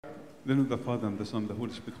The name of the Father and the Son, the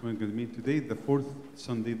Holy Spirit, one God. Me today, the fourth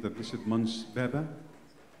Sunday, the blessed month, Baba.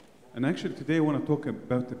 And actually today I want to talk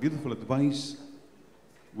about a beautiful advice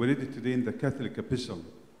we read it today in the Catholic Epistle,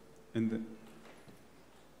 in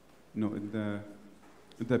the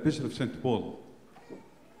Epistle of St. Paul.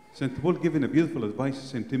 St. Paul giving a beautiful advice to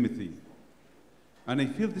St. Timothy. And I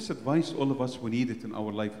feel this advice, all of us, we need it in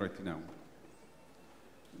our life right now.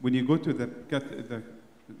 When you go to the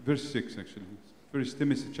verse 6, actually, 1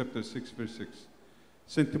 Timothy chapter 6, verse 6.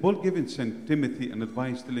 St. Paul giving St. Timothy an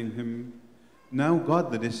advice telling him, now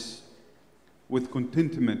godliness with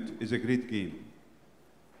contentment is a great gain.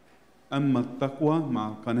 أما التقوى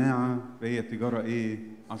مع القناعة فهي تجارة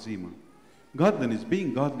عظيمة. Godliness,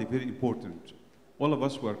 being godly, very important. All of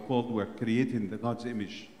us who are called, we are creating the God's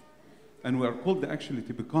image. And we are called actually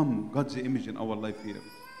to become God's image in our life here.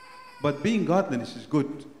 But being godliness is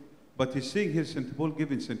good. But he's saying here, St. Paul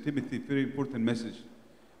giving St. Timothy a very important message.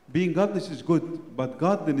 Being godliness is good, but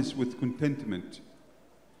godliness with contentment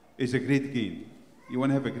is a great gain. You want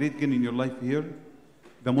to have a great gain in your life here?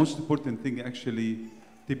 The most important thing actually,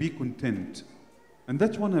 to be content. And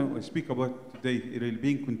that's what I speak about today, really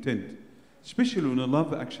being content. Especially when you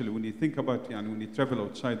love, actually, when you think about, when you travel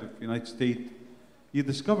outside of the United States, you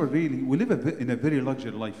discover really, we live in a very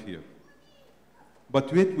luxury life here.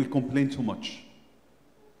 But yet we complain so much.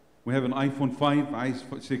 We have an iPhone 5,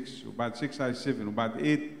 iPhone 6, about 6, iPhone 7, about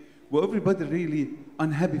 8. Well, everybody really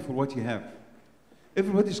unhappy for what you have.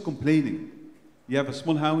 Everybody's complaining. You have a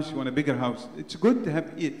small house, you want a bigger house. It's good to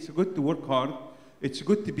have it. It's good to work hard. It's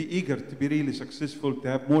good to be eager, to be really successful, to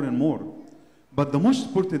have more and more. But the most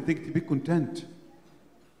important thing, to be content.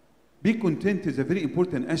 Be content is a very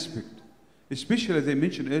important aspect. Especially, as I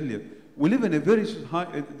mentioned earlier, we live in a very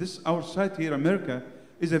high, our society here, America,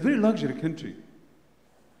 is a very luxury country.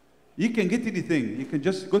 You can get anything. You can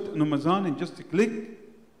just go to Amazon and just click,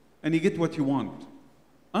 and you get what you want.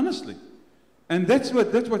 Honestly. And that's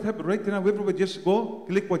what happened right now. Everybody just go,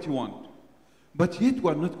 click what you want. But yet we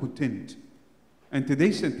are not content. And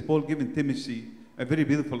today St. Paul giving Timothy a very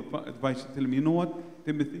beautiful advice. Tell him, you know what,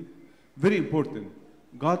 Timothy? Very important.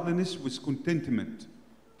 Godliness with contentment.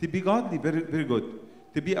 To be godly, very, very good.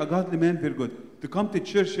 To be a godly man, very good. To come to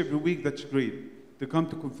church every week, that's great. To come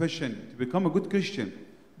to confession, to become a good Christian.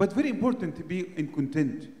 But very important to be in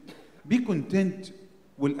content. Be content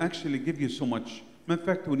will actually give you so much. In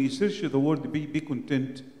fact, when you search the word be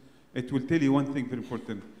content, it will tell you one thing very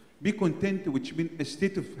important. Be content, which means a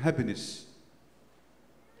state of happiness.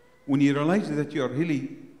 When you realize that you are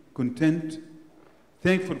really content,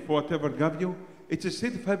 thankful for whatever God gave you, it's a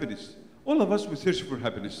state of happiness. All of us will search for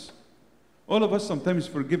happiness. All of us sometimes,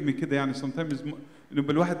 forgive me كده sometimes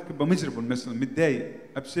الواحد بيبقى miserable مثلا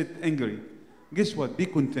متضايق, upset, angry. Guess what? Be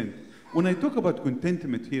content. When I talk about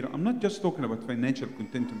contentment here, I'm not just talking about financial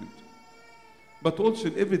contentment, but also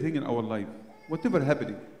in everything in our life. Whatever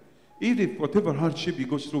happening, even if whatever hardship you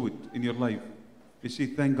go through it in your life, you say,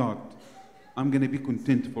 thank God, I'm going to be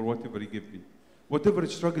content for whatever He gave me. Whatever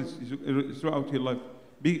struggles throughout your life,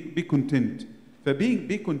 be content.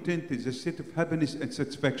 Be content is a state of happiness and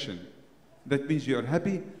satisfaction. That means you are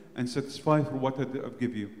happy and satisfied for what I've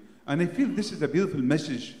given you. And I feel this is a beautiful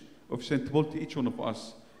message of St. Paul to each one of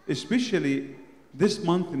us. Especially this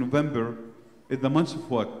month in November is the month of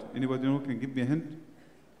what? Anybody know can give me a hint?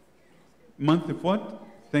 Month of what?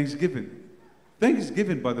 Thanksgiving.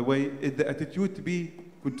 Thanksgiving, by the way, is the attitude to be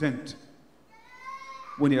content.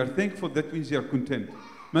 When you are thankful, that means you are content.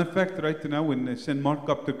 Matter of fact, right now in St. Mark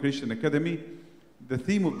Coptic Christian Academy, the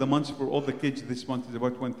theme of the month for all the kids this month is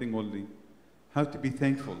about one thing only: how to be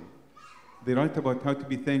thankful. They write about how to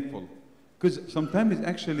be thankful. Because sometimes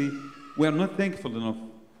actually we are not thankful enough.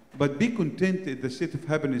 But be content in the state of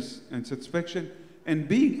happiness and satisfaction, and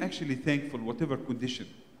being actually thankful, whatever condition.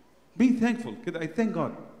 Being thankful, because I thank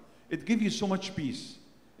God. It gives you so much peace.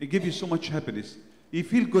 It gives you so much happiness. You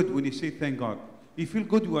feel good when you say thank God. You feel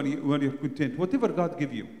good when you're content. Whatever God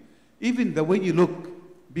gives you. Even the way you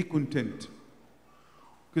look, be content.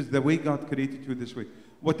 Because the way God created you this way.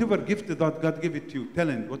 Whatever gift that God gave it to you,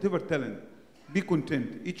 talent, whatever talent, be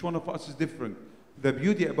content. Each one of us is different. The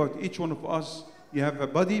beauty about each one of us, you have a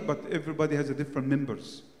body, but everybody has a different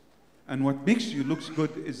members. And what makes you look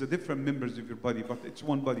good is the different members of your body, but it's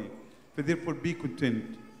one body. So therefore, be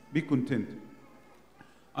content. Be content.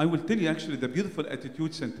 I will tell you actually the beautiful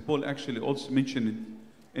attitude St. Paul actually also mentioned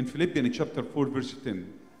in Philippians chapter 4, verse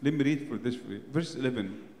 10. Let me read for this for you. Verse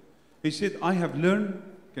 11. He said, I have learned,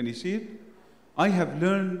 can you see it? I have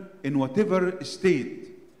learned in whatever state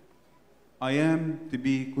I am to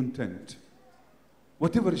be content.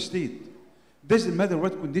 Whatever state. Doesn't matter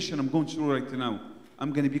what condition I'm going through right now,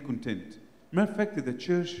 I'm going to be content. Matter of fact, the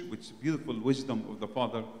church, with beautiful wisdom of the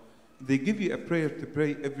Father, they give you a prayer to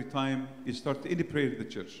pray every time you start any prayer in the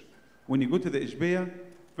church. When you go to the Ishbia,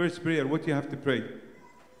 first prayer, what you have to pray?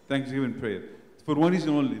 Thanksgiving prayer. For one reason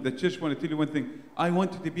only. The church want to tell you one thing. I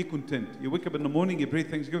want you to be content. You wake up in the morning, you pray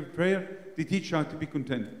Thanksgiving prayer. They teach you how to be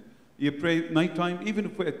content. You pray nighttime. Even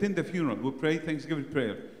if we attend the funeral, we pray Thanksgiving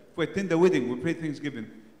prayer. If we attend the wedding, we pray Thanksgiving.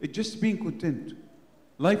 It's just being content.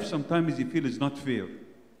 Life sometimes you feel is not fair,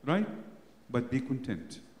 right? But be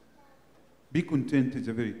content. Be content is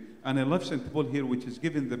a very... And I love St. Paul here, which is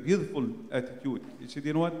given the beautiful attitude. He said,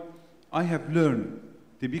 you know what? I have learned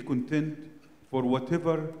to be content for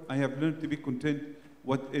whatever. I have learned to be content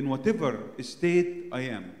in whatever state I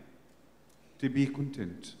am. To be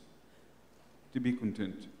content. To be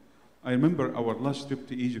content. I remember our last trip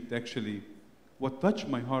to Egypt, actually. What touched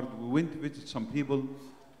my heart, we went to visit some people.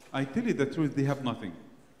 I tell you the truth, they have nothing.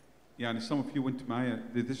 Yeah, and some of you went to Maya,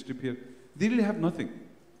 this trip here. They really have nothing.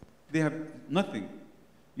 They have nothing.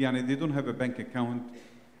 Yeah, they don't have a bank account.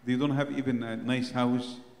 They don't have even a nice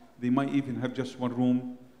house. They might even have just one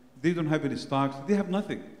room. They don't have any stocks. They have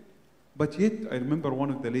nothing. But yet, I remember one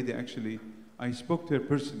of the lady, actually, I spoke to her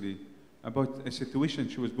personally about a situation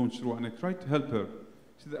she was going through, and I tried to help her.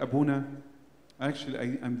 She said, Abuna, actually,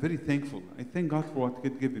 I'm very thankful. I thank God for what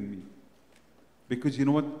God given me. Because you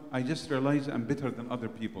know what? I just realized I'm better than other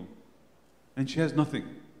people. And she has nothing.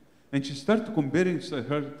 And she started comparing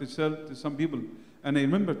herself to some people. And I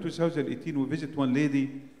remember 2018 we visit one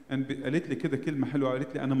lady and قالت لي كده كلمة حلوة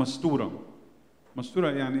قالت لي أنا مستورة.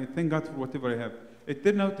 مستورة يعني thank God for whatever I have. It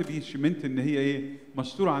turned out to be she meant إن هي إيه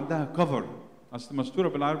مستورة عندها cover. أصل مستورة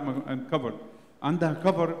بالعربي and cover. عندها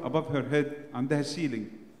cover above her head عندها ceiling.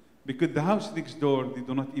 Because the house next door they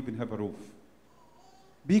do not even have a roof.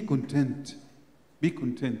 Be content. Be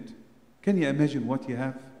content. Can you imagine what you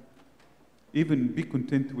have? Even be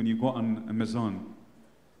content when you go on Amazon.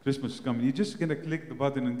 Christmas is coming. You're just going to click the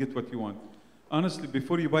button and get what you want. Honestly,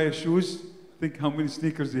 before you buy a shoes, think how many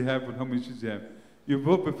sneakers you have and how many shoes you have.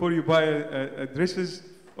 Before you buy dresses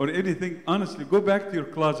or anything, honestly, go back to your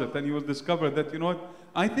closet and you will discover that, you know what,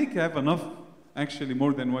 I think I have enough, actually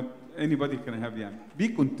more than what anybody can have. Yeah. Be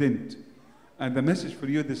content. And the message for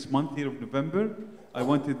you this month here of November, I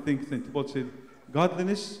want to think St. Paul said,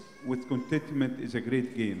 godliness with contentment is a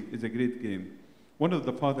great gain. Is a great gain. One of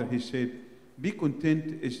the father, he said, be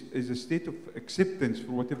content is a state of acceptance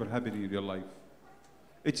for whatever happening in your life.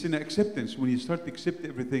 It's an acceptance when you start to accept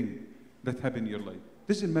everything that happened in your life.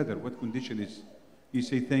 Doesn't matter what condition is. You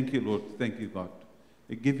say, thank you, Lord, thank you, God.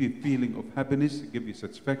 It gives you a feeling of happiness, it gives you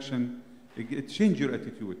satisfaction, it changes your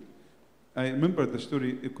attitude. I remember the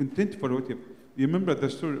story, content for what you remember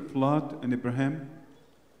the story of Lot and Abraham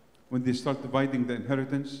when they start dividing the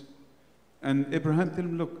inheritance. And Abraham told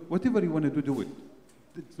him, look, whatever you want to do it.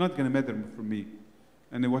 It's not going to matter for me.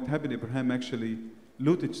 And what happened, Abraham actually,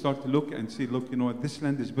 Lot started to look and see, look, you know what, this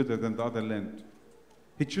land is better than the other land.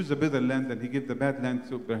 He chose the better land and he gave the bad land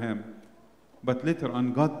to Abraham. But later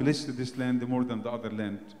on, God blessed this land more than the other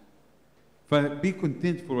land. But be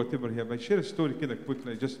content for whatever you have. I share a story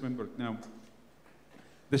quickly, I just remember it now.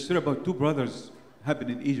 The story about two brothers happened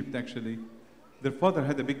in Egypt, actually. Their father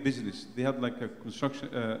had a big business. They had like a construction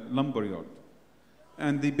lumber yard.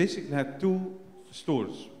 And they basically had two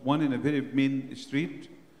stores, one in a very main street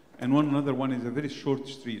and another one is a very short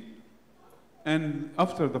street. And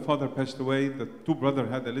after the father passed away, the two brothers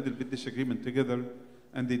had a little bit disagreement together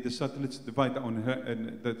and they decided, let's divide on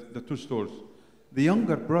the two stores. The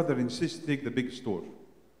younger brother insists to take the big store.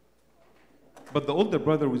 But the older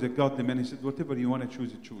brother was a godly man. He said, whatever you want to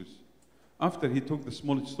choose, you choose. After he took the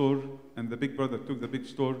small store and the big brother took the big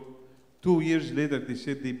store, 2 years later, they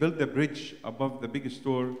said they built a bridge above the big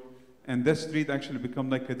store and that street actually become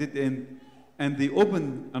like a dead end. And they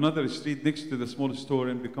opened another street next to the small store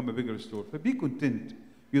and become a bigger store. But be content.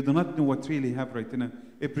 You do not know what really you have right now.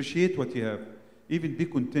 Appreciate what you have. Even be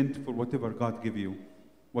content for whatever God give you.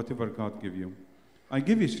 Whatever God give you. I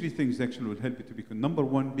give you 3 things actually will help you to be content. Number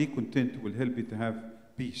 1, be content will help you to have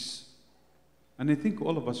peace. And I think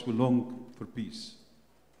all of us will long for peace.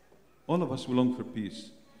 All of us will long for peace.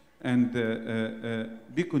 And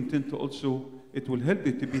be content also, it will help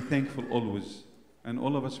you to be thankful always. And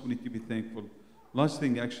all of us will need to be thankful. Last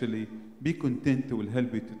thing actually, be content will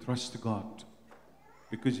help you to trust God.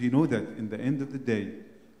 Because you know that in the end of the day,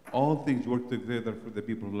 all things work together for the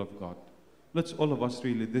people who love God. Let's all of us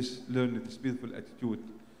really learn this beautiful attitude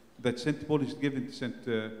that St. Paul is given to St.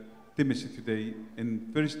 Timothy today. In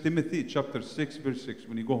 1 Timothy chapter 6, verse 6,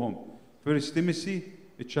 when you go home. 1 Timothy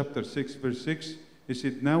chapter 6, verse 6, he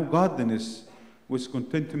said, now godliness with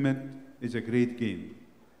contentment is a great gain.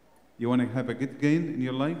 You want to have a good gain in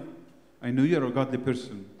your life? I know you're a godly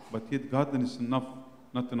person, but yet godliness is enough,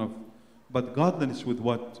 not enough. But godliness with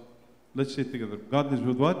what? Let's say it together. Godliness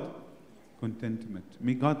with what? Contentment.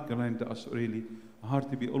 May God grant us really a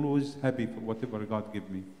heart to be always happy for whatever God give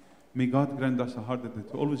me. May God grant us a heart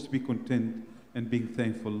that to always be content and being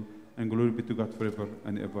thankful, and glory be to God forever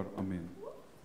and ever. Amen.